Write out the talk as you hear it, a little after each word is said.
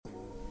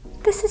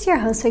This is your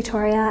host,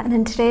 Victoria, and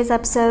in today's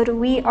episode,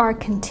 we are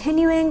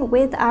continuing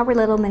with our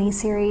little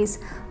mini-series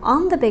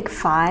on the Big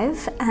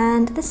Five,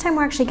 and this time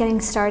we're actually getting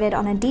started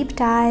on a deep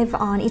dive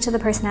on each of the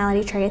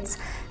personality traits,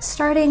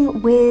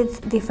 starting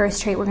with the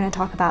first trait we're going to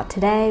talk about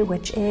today,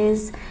 which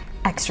is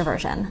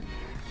extroversion.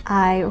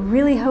 I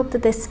really hope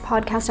that this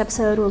podcast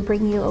episode will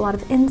bring you a lot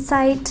of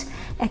insight.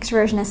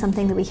 Extroversion is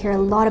something that we hear a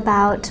lot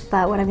about,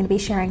 but what I'm going to be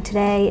sharing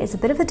today is a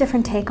bit of a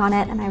different take on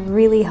it, and I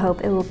really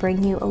hope it will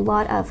bring you a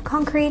lot of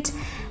concrete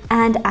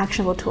and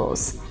actionable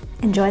tools.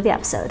 Enjoy the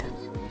episode.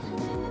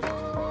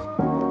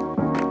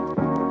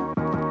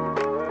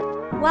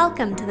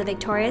 Welcome to the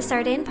Victoria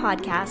Sardane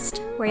podcast,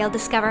 where you'll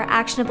discover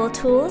actionable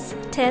tools,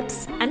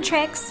 tips, and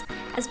tricks,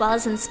 as well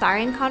as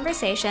inspiring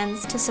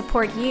conversations to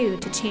support you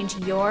to change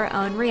your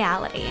own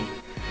reality.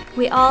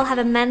 We all have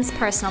immense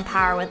personal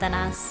power within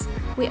us.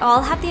 We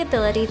all have the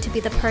ability to be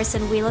the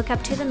person we look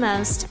up to the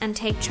most and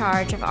take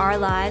charge of our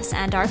lives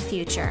and our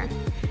future.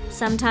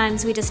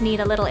 Sometimes we just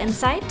need a little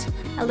insight,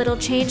 a little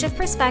change of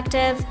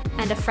perspective,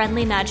 and a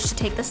friendly nudge to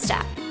take the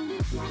step.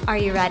 Are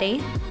you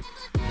ready?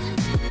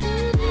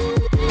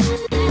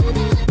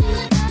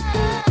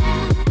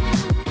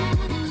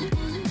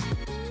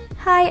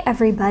 Hi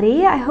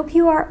everybody, I hope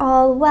you are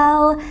all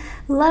well.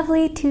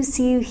 Lovely to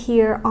see you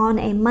here on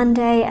a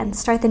Monday and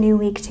start the new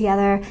week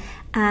together.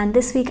 And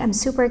this week I'm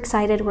super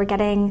excited. We're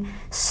getting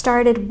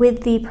started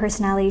with the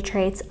personality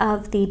traits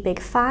of the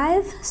Big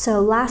Five. So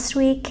last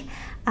week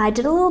I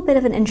did a little bit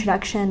of an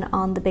introduction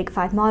on the Big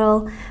Five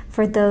model.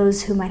 For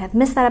those who might have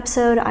missed that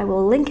episode, I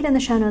will link it in the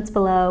show notes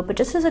below. But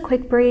just as a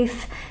quick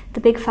brief,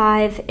 the Big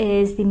Five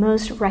is the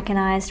most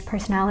recognized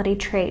personality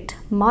trait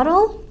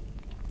model.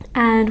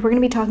 And we're going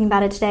to be talking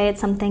about it today.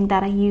 It's something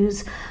that I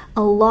use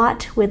a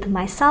lot with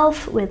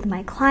myself, with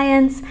my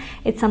clients.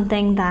 It's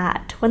something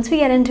that once we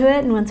get into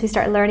it and once we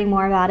start learning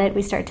more about it,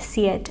 we start to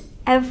see it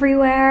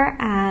everywhere.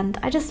 And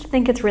I just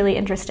think it's really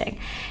interesting.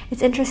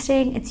 It's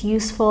interesting, it's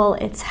useful,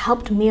 it's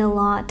helped me a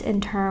lot in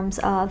terms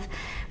of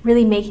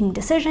really making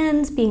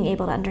decisions, being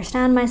able to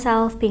understand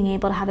myself, being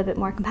able to have a bit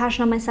more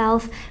compassion on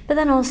myself, but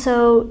then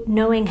also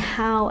knowing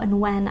how and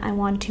when I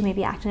want to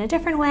maybe act in a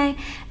different way,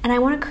 and I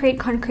want to create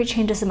concrete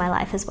changes in my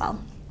life as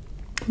well.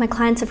 My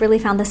clients have really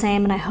found the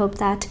same, and I hope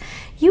that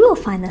you will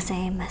find the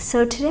same.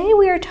 So today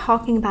we are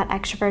talking about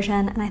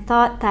extroversion, and I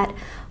thought that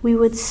we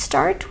would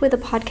start with a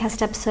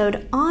podcast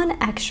episode on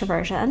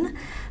extroversion,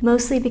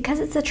 mostly because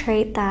it's a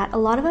trait that a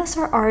lot of us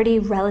are already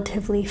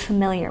relatively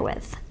familiar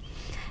with.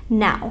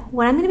 Now,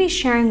 what I'm going to be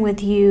sharing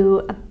with you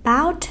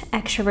about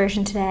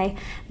extroversion today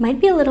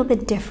might be a little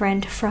bit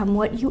different from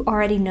what you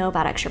already know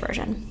about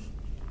extroversion.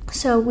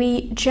 So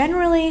we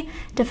generally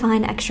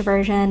define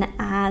extroversion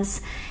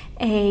as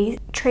a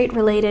trait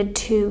related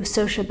to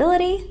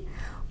sociability,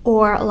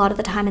 or a lot of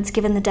the time it's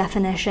given the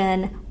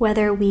definition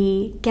whether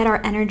we get our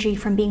energy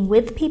from being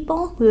with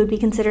people, we would be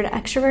considered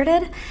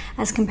extroverted,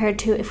 as compared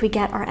to if we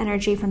get our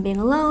energy from being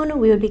alone,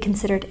 we would be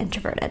considered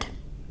introverted.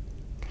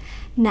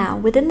 Now,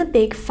 within the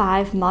Big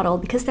Five model,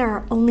 because there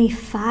are only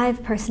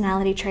 5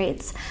 personality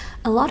traits,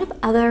 a lot of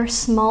other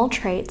small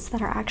traits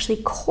that are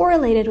actually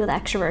correlated with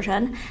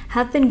extroversion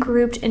have been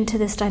grouped into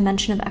this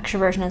dimension of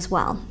extroversion as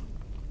well.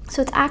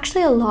 So it's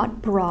actually a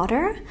lot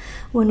broader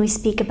when we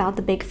speak about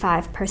the Big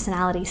Five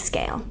personality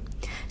scale.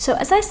 So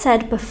as I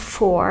said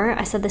before,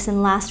 I said this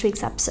in last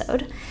week's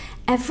episode,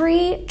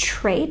 every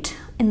trait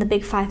in the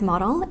Big Five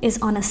model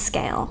is on a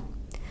scale.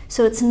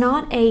 So it's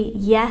not a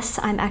yes,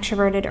 I'm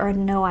extroverted, or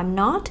no, I'm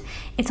not.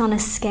 It's on a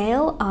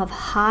scale of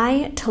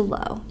high to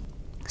low.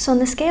 So on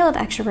the scale of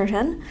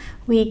extroversion,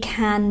 we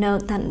can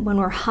note that when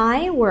we're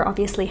high, we're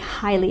obviously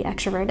highly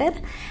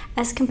extroverted,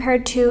 as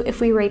compared to if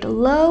we rate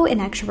low in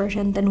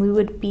extroversion, then we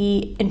would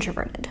be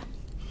introverted.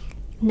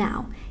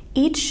 Now,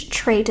 each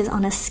trait is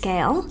on a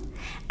scale,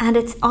 and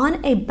it's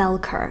on a bell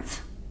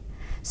curve.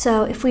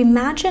 So if we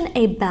imagine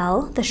a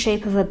bell, the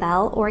shape of a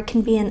bell, or it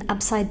can be an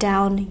upside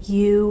down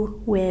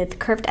U with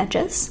curved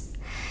edges,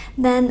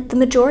 then the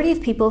majority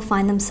of people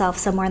find themselves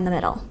somewhere in the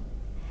middle.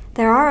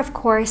 There are, of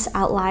course,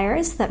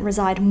 outliers that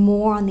reside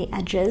more on the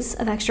edges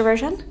of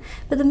extroversion,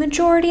 but the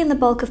majority and the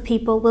bulk of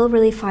people will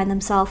really find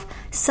themselves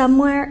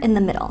somewhere in the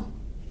middle.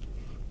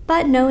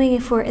 But knowing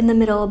if we're in the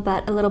middle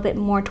but a little bit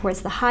more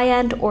towards the high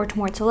end or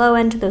towards the low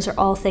end, those are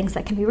all things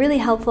that can be really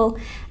helpful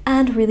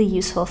and really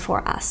useful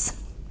for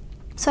us.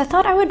 So I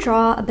thought I would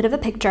draw a bit of a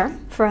picture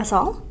for us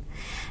all,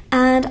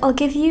 and I'll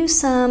give you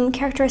some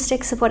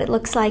characteristics of what it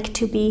looks like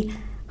to be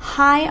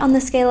high on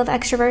the scale of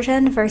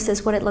extroversion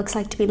versus what it looks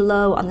like to be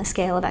low on the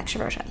scale of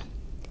extroversion.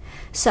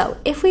 So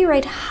if we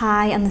rate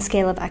high on the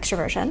scale of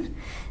extroversion,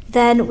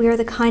 then we are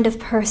the kind of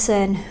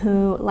person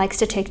who likes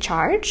to take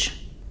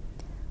charge.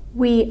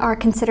 We are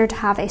considered to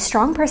have a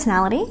strong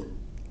personality.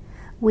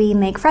 We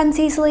make friends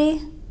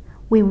easily.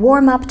 We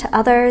warm up to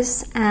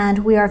others,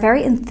 and we are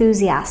very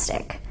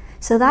enthusiastic.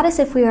 So that is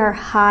if we are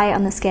high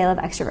on the scale of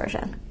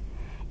extroversion.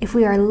 If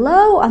we are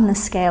low on the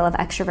scale of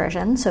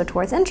extroversion, so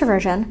towards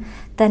introversion,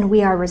 then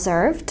we are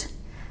reserved.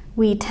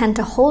 We tend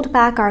to hold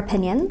back our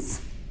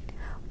opinions.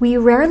 We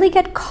rarely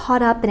get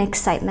caught up in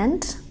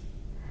excitement.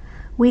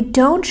 we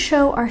don't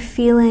show our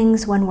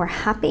feelings when we're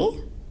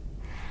happy,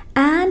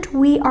 and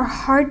we are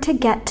hard to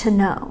get to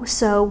know,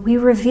 so we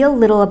reveal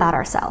little about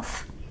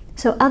ourselves.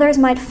 So others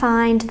might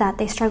find that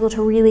they struggle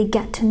to really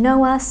get to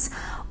know us,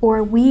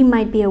 or we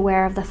might be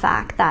aware of the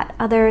fact that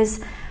others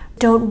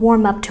don't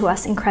warm up to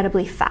us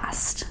incredibly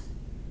fast.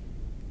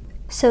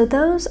 So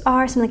those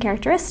are some of the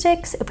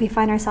characteristics if we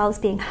find ourselves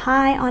being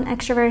high on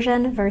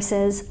extroversion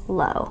versus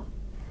low.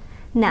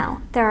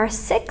 Now, there are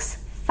 6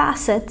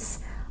 facets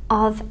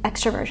of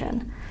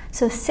extroversion.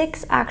 So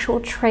 6 actual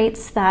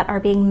traits that are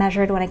being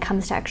measured when it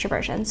comes to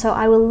extroversion. So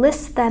I will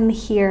list them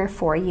here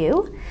for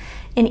you.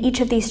 In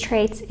each of these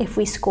traits, if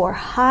we score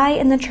high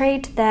in the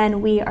trait,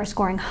 then we are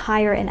scoring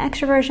higher in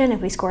extroversion.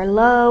 If we score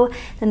low,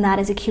 then that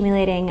is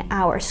accumulating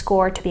our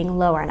score to being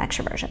lower in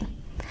extroversion.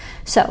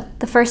 So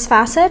the first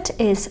facet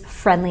is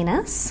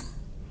friendliness.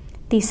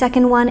 The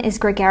second one is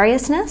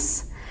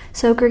gregariousness.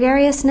 So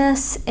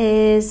gregariousness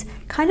is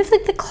kind of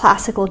like the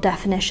classical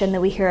definition that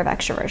we hear of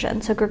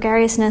extroversion. So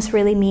gregariousness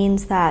really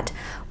means that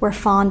we're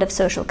fond of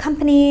social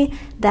company,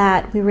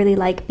 that we really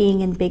like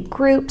being in big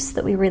groups,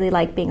 that we really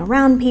like being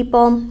around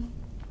people.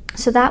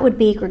 So that would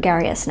be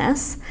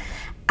gregariousness.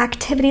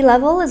 Activity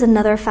level is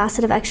another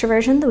facet of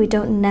extroversion that we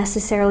don't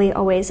necessarily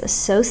always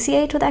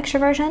associate with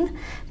extroversion,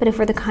 but if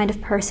we're the kind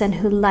of person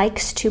who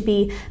likes to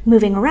be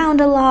moving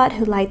around a lot,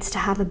 who likes to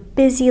have a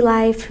busy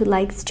life, who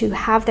likes to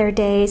have their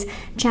days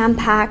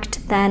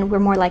jam-packed, then we're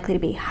more likely to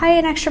be high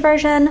in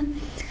extroversion.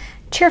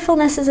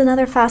 Cheerfulness is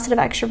another facet of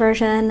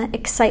extroversion,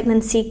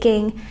 excitement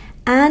seeking,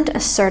 and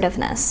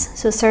assertiveness.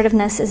 So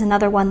assertiveness is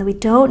another one that we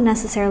don't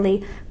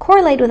necessarily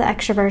correlate with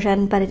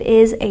extroversion, but it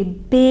is a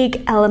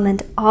big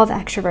element of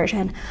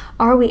extroversion.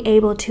 Are we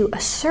able to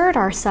assert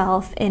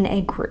ourselves in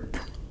a group?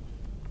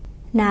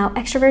 Now,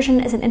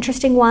 extroversion is an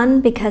interesting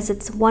one because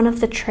it's one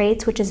of the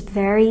traits which is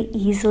very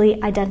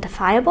easily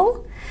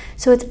identifiable.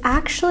 So it's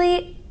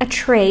actually a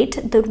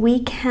trait that we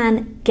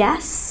can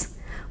guess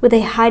with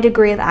a high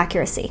degree of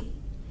accuracy.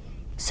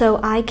 So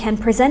I can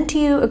present to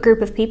you a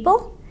group of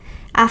people.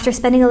 After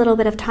spending a little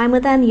bit of time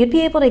with them, you'd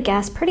be able to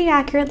guess pretty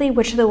accurately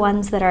which are the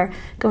ones that are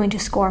going to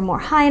score more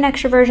high in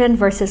extroversion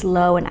versus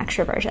low in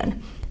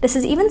extroversion. This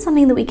is even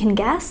something that we can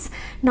guess,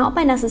 not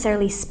by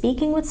necessarily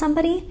speaking with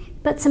somebody,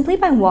 but simply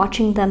by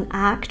watching them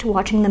act,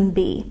 watching them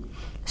be.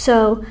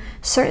 So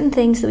certain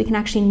things that we can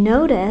actually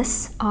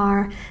notice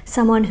are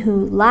someone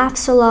who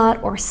laughs a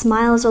lot or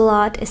smiles a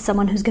lot is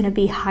someone who's going to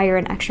be higher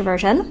in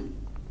extroversion.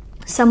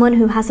 Someone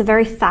who has a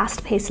very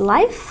fast-paced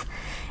life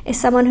is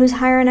someone who's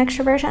higher in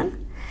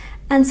extroversion.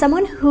 And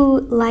someone who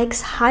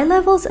likes high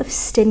levels of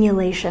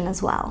stimulation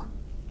as well.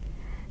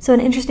 So an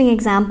interesting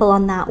example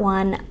on that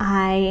one,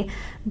 I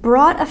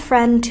brought a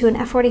friend to an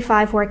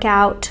F45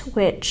 workout,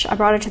 which I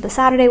brought her to the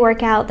Saturday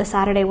workout. The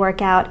Saturday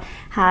workout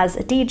has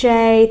a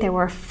DJ. There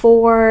were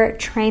 4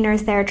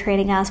 trainers there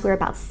training us. We were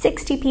about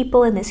 60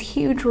 people in this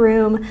huge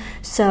room.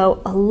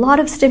 So a lot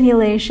of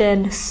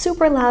stimulation,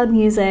 super loud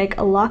music,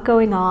 a lot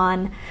going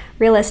on.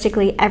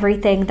 Realistically,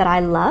 everything that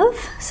I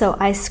love. So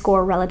I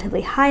score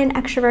relatively high in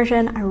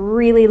extroversion. I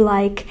really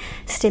like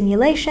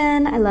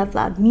stimulation. I love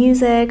loud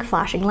music,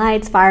 flashing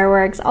lights,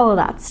 fireworks, all of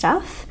that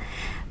stuff.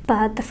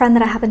 But the friend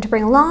that I happened to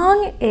bring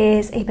along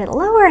is a bit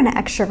lower in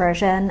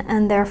extroversion,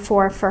 and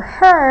therefore for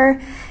her,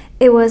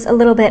 it was a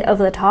little bit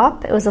over the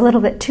top. It was a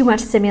little bit too much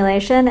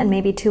stimulation and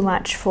maybe too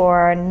much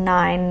for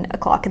 9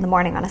 o'clock in the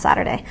morning on a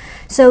Saturday.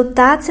 So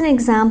that's an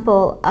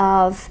example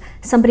of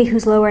somebody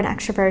who's lower in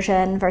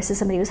extroversion versus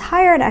somebody who's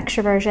higher in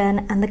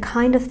extroversion and the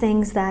kind of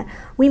things that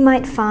we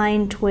might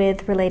find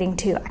with relating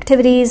to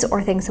activities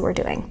or things that we're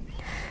doing.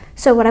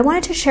 So what I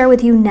wanted to share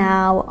with you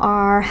now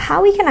are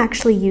how we can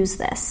actually use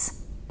this.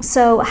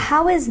 So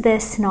how is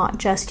this not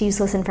just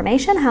useless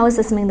information? How is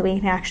this something that we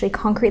can actually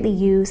concretely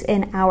use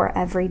in our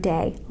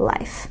everyday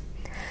life?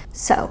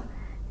 So,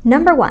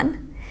 number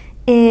 1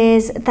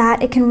 is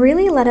that it can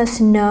really let us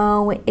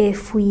know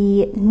if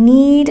we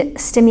need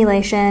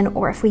stimulation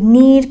or if we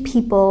need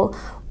people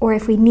or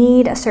if we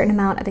need a certain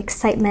amount of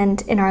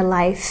excitement in our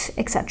life,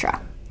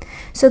 etc.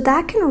 So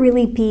that can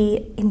really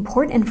be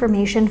important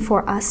information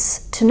for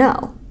us to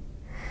know.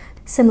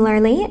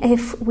 Similarly,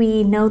 if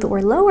we know that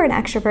we're lower in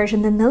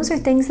extroversion, then those are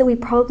things that we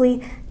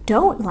probably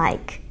don't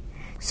like.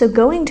 So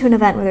going to an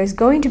event where there's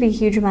going to be a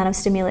huge amount of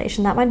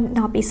stimulation, that might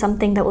not be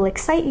something that will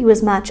excite you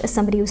as much as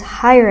somebody who's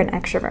higher in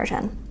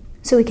extroversion.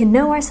 So we can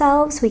know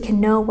ourselves, we can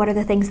know what are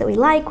the things that we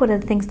like, what are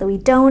the things that we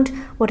don't,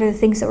 what are the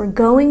things that we're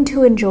going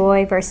to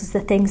enjoy versus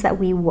the things that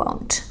we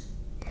won't.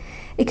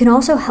 It can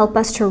also help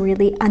us to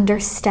really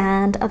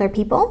understand other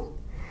people.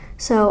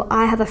 So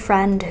I have a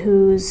friend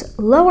who's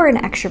lower in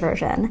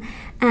extroversion,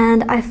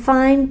 and I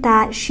find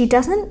that she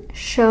doesn't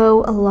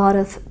show a lot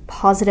of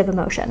positive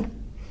emotion.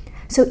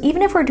 So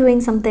even if we're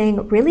doing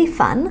something really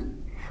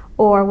fun,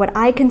 or what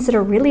I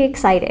consider really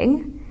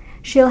exciting,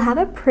 she'll have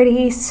a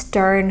pretty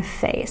stern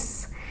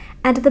face.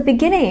 And at the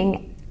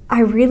beginning,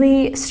 I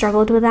really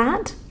struggled with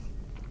that,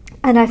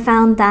 and I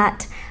found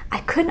that I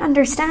couldn't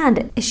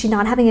understand, is she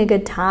not having a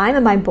good time?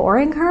 Am I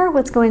boring her?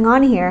 What's going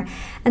on here?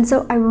 And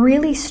so I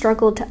really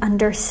struggled to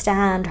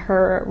understand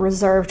her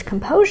reserved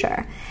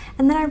composure.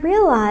 And then I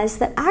realized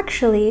that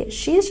actually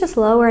she's just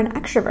lower in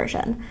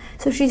extroversion.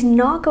 So she's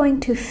not going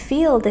to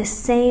feel this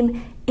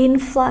same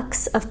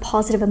influx of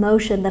positive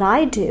emotion that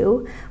I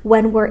do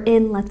when we're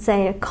in, let's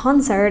say, a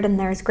concert and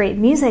there's great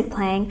music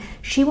playing.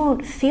 She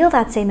won't feel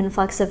that same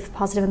influx of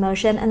positive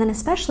emotion, and then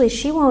especially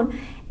she won't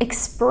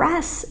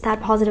express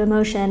that positive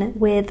emotion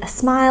with a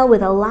smile,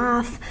 with a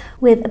laugh,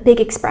 with a big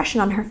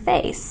expression on her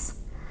face.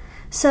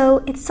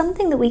 So it's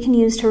something that we can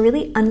use to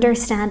really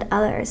understand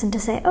others and to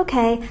say,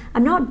 okay,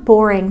 I'm not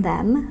boring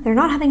them, they're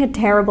not having a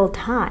terrible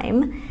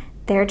time,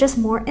 they're just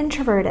more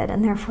introverted,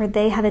 and therefore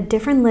they have a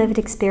different lived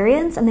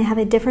experience and they have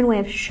a different way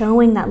of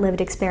showing that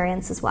lived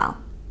experience as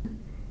well.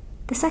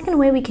 The second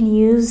way we can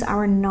use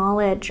our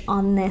knowledge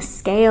on this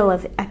scale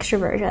of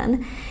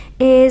extroversion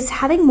is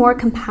having more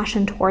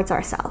compassion towards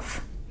ourselves.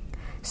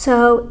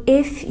 So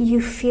if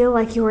you feel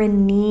like you're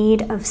in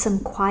need of some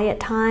quiet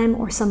time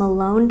or some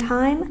alone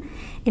time,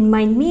 it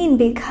might mean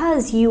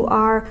because you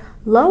are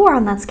lower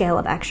on that scale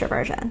of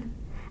extroversion.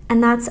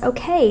 And that's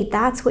okay,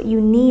 that's what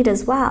you need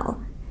as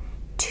well.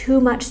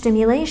 Too much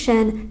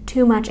stimulation,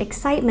 too much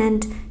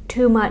excitement,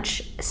 too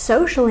much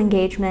social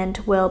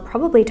engagement will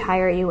probably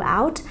tire you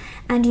out,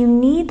 and you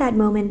need that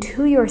moment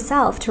to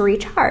yourself to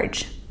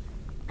recharge.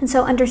 And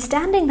so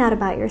understanding that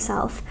about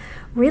yourself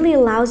really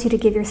allows you to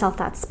give yourself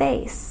that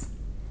space.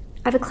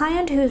 I have a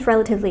client who's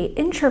relatively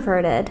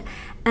introverted,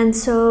 and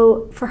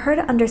so for her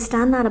to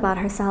understand that about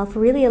herself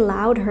really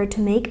allowed her to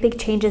make big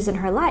changes in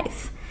her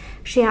life.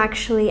 She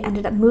actually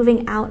ended up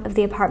moving out of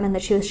the apartment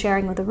that she was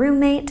sharing with a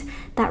roommate.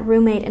 That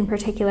roommate in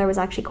particular was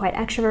actually quite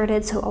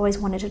extroverted, so always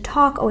wanted to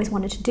talk, always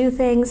wanted to do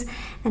things.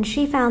 And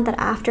she found that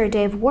after a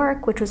day of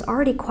work, which was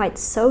already quite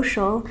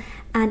social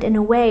and in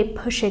a way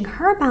pushing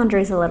her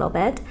boundaries a little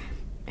bit,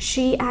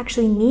 she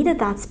actually needed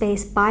that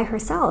space by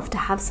herself to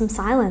have some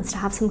silence, to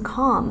have some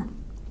calm.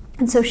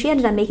 And so she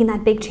ended up making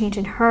that big change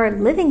in her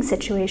living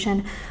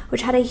situation,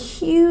 which had a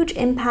huge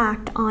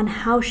impact on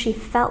how she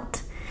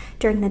felt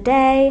during the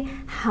day,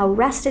 how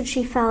rested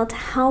she felt,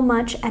 how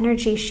much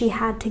energy she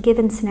had to give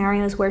in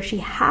scenarios where she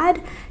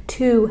had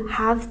to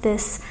have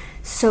this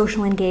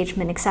social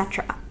engagement,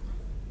 etc.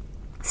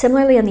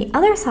 Similarly, on the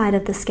other side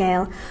of the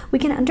scale, we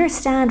can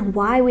understand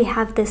why we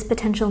have this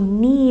potential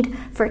need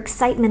for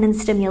excitement and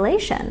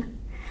stimulation.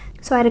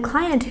 So I had a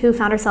client who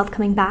found herself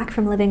coming back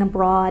from living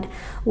abroad,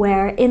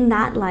 where in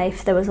that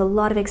life there was a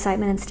lot of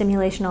excitement and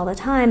stimulation all the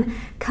time.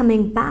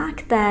 Coming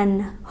back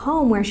then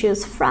home where she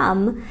was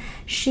from,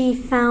 she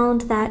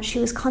found that she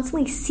was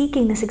constantly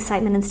seeking this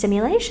excitement and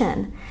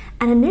stimulation.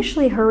 And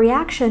initially her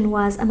reaction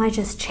was, am I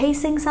just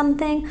chasing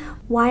something?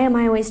 Why am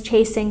I always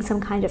chasing some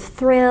kind of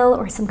thrill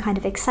or some kind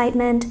of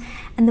excitement?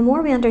 And the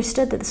more we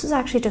understood that this was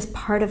actually just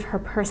part of her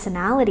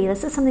personality,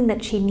 this is something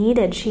that she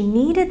needed. She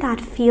needed that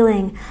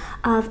feeling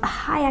of a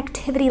high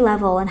activity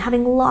level and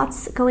having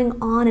lots going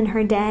on in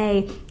her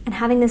day and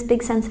having this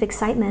big sense of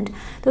excitement.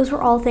 Those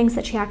were all things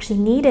that she actually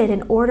needed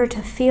in order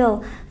to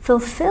feel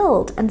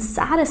fulfilled and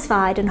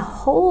satisfied and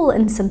whole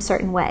in some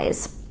certain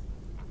ways.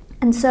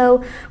 And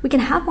so we can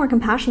have more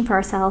compassion for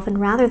ourselves, and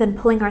rather than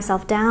pulling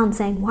ourselves down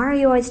saying, why are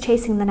you always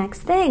chasing the next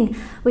thing?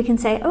 We can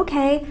say,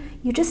 okay,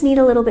 you just need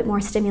a little bit more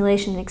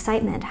stimulation and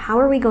excitement. How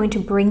are we going to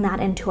bring that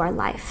into our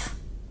life?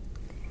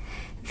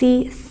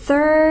 The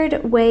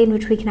third way in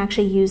which we can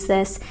actually use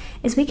this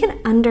is we can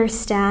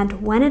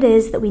understand when it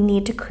is that we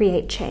need to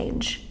create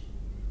change.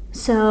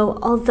 So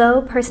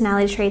although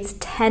personality traits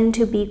tend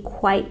to be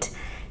quite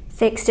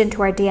fixed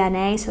into our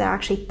DNA, so they're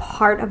actually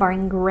part of our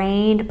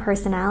ingrained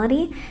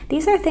personality,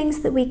 these are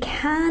things that we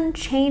can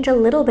change a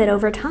little bit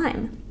over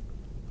time.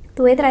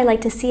 The way that I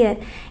like to see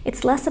it,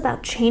 it's less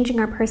about changing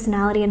our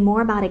personality and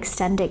more about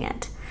extending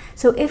it.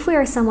 So if we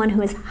are someone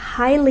who is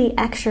highly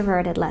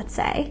extroverted, let's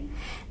say,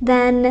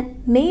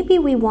 then maybe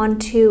we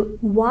want to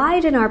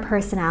widen our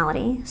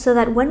personality so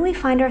that when we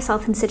find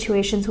ourselves in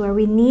situations where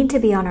we need to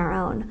be on our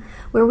own,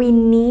 where we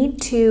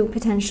need to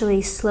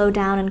potentially slow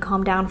down and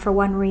calm down for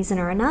one reason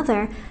or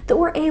another, that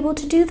we're able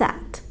to do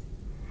that.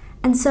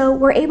 And so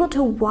we're able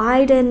to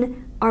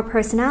widen our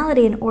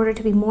personality in order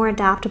to be more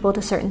adaptable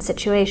to certain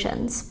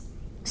situations.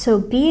 So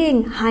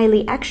being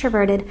highly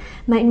extroverted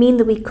might mean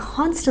that we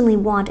constantly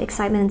want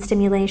excitement and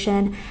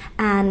stimulation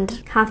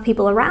and have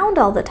people around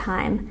all the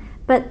time,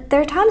 but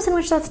there are times in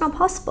which that's not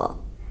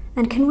possible.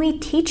 And can we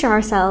teach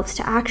ourselves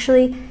to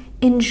actually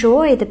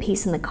enjoy the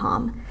peace and the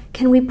calm?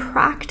 Can we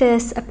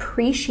practice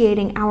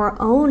appreciating our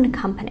own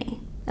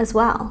company as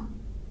well?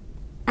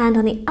 And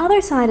on the other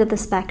side of the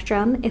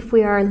spectrum, if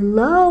we are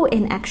low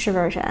in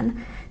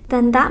extroversion,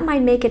 then that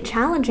might make it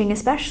challenging,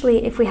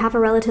 especially if we have a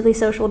relatively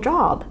social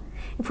job.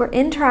 If we're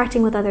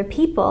interacting with other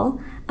people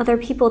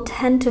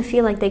tend to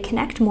feel like they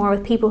connect more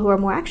with people who are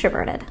more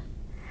extroverted.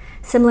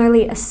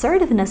 Similarly,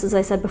 assertiveness, as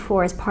I said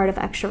before, is part of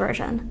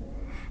extroversion.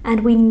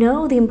 And we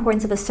know the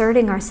importance of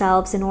asserting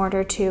ourselves in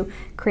order to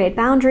create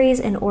boundaries,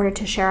 in order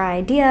to share our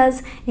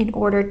ideas, in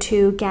order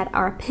to get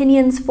our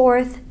opinions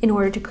forth, in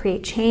order to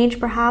create change,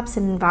 perhaps,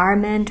 in an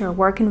environment or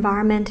work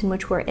environment in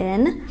which we're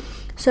in.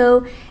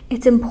 So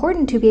it's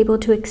important to be able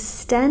to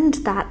extend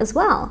that as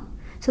well,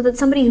 so that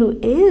somebody who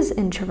is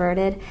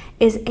introverted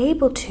is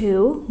able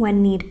to,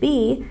 when need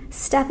be,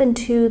 step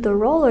into the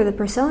role or the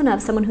persona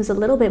of someone who's a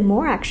little bit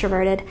more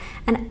extroverted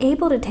and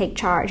able to take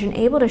charge and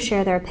able to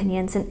share their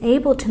opinions and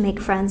able to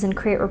make friends and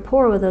create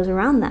rapport with those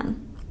around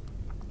them.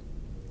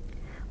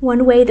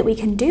 One way that we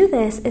can do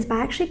this is by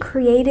actually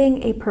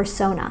creating a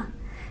persona.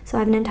 So I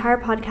have an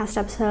entire podcast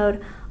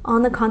episode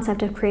on the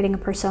concept of creating a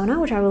persona,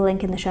 which I will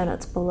link in the show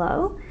notes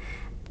below.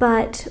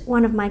 But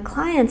one of my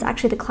clients,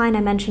 actually the client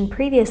I mentioned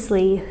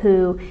previously,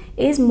 who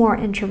is more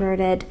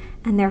introverted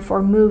and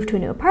therefore moved to a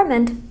new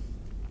apartment,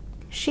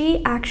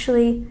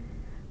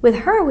 with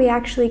her, we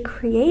actually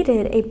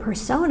created a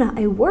persona,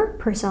 a work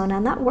persona,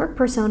 and that work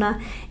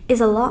persona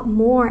is a lot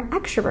more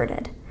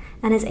extroverted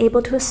and is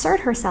able to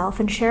assert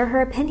herself and share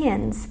her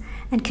opinions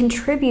and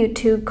contribute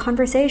to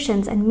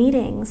conversations and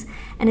meetings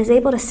and is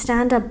able to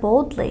stand up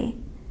boldly.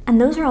 And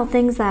those are all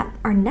things that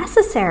are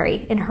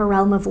necessary in her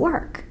realm of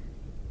work.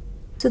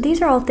 So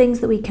these are all things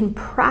that we can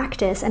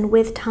practice and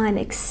with time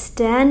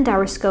extend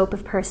our scope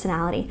of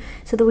personality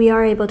so that we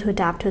are able to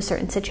adapt to a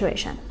certain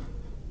situation.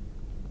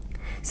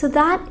 So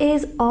that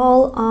is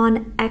all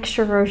on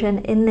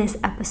extroversion in this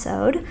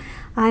episode.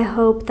 I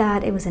hope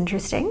that it was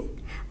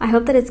interesting. I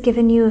hope that it's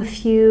given you a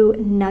few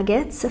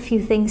nuggets, a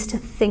few things to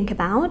think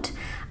about.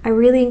 I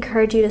really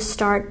encourage you to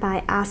start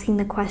by asking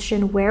the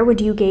question, where would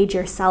you gauge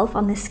yourself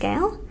on this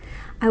scale?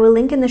 I will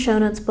link in the show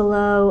notes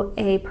below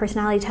a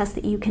personality test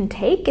that you can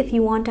take if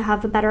you want to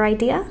have a better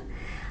idea.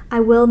 I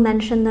will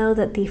mention, though,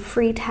 that the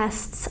free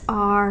tests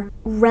are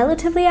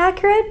relatively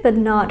accurate, but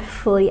not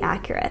fully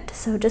accurate.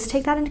 So just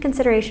take that into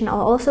consideration. I'll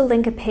also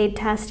link a paid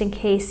test in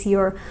case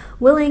you're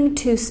willing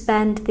to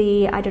spend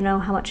I don't know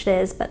how much it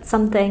is, but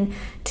something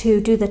to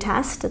do the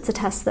test. It's a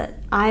test that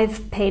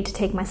I've paid to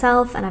take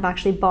myself, and I've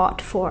actually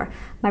bought for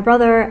my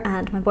brother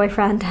and my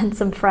boyfriend and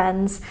some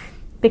friends,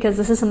 because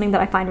this is something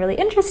that I find really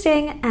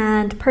interesting,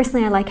 and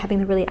personally I like having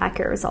the really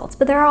accurate results.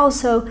 But there are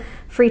also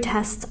free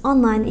tests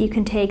online that you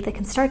can take that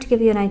can start to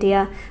give you an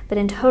idea, but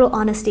in total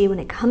honesty, when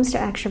it comes to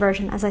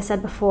extroversion, as I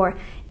said before,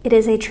 it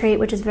is a trait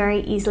which is very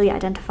easily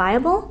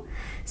identifiable.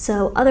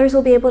 So others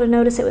will be able to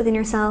notice it within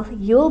yourself,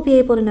 you'll be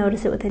able to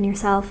notice it within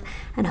yourself,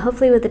 and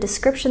hopefully with the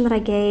description that I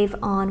gave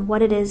on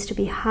what it is to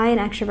be high in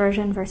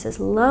extroversion versus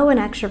low in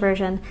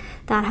extroversion,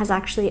 that has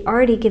actually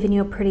already given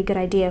you a pretty good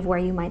idea of where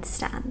you might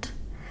stand.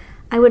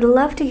 I would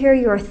love to hear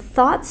your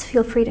thoughts.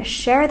 Feel free to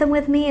share them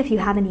with me if you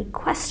have any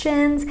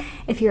questions,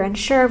 if you're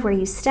unsure of where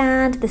you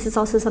stand. This is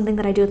also something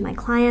that I do with my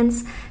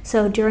clients.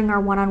 So during our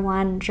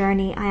one-on-one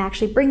journey, I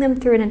actually bring them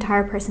through an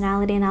entire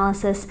personality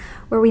analysis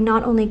where we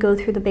not only go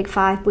through the big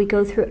five, but we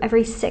go through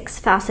every 6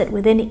 facet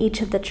within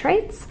each of the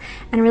traits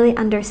and really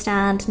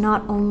understand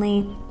not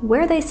only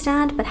where they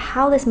stand, but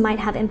how this might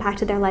have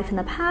impacted their life in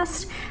the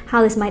past,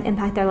 how this might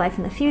impact their life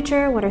in the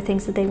future, what are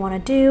things that they want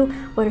to do,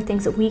 what are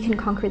things that we can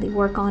concretely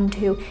work on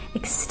to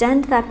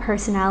extend that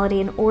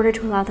personality in order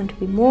to allow them to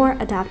be more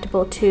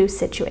adaptable to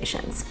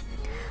situations.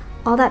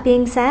 All that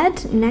being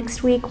said,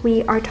 next week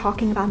we are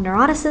talking about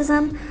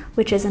neuroticism,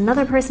 which is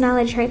another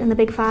personality trait in the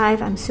Big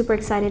Five. I'm super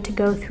excited to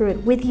go through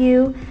it with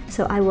you.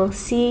 So I will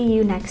see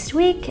you next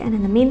week, and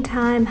in the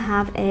meantime,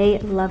 have a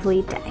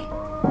lovely day.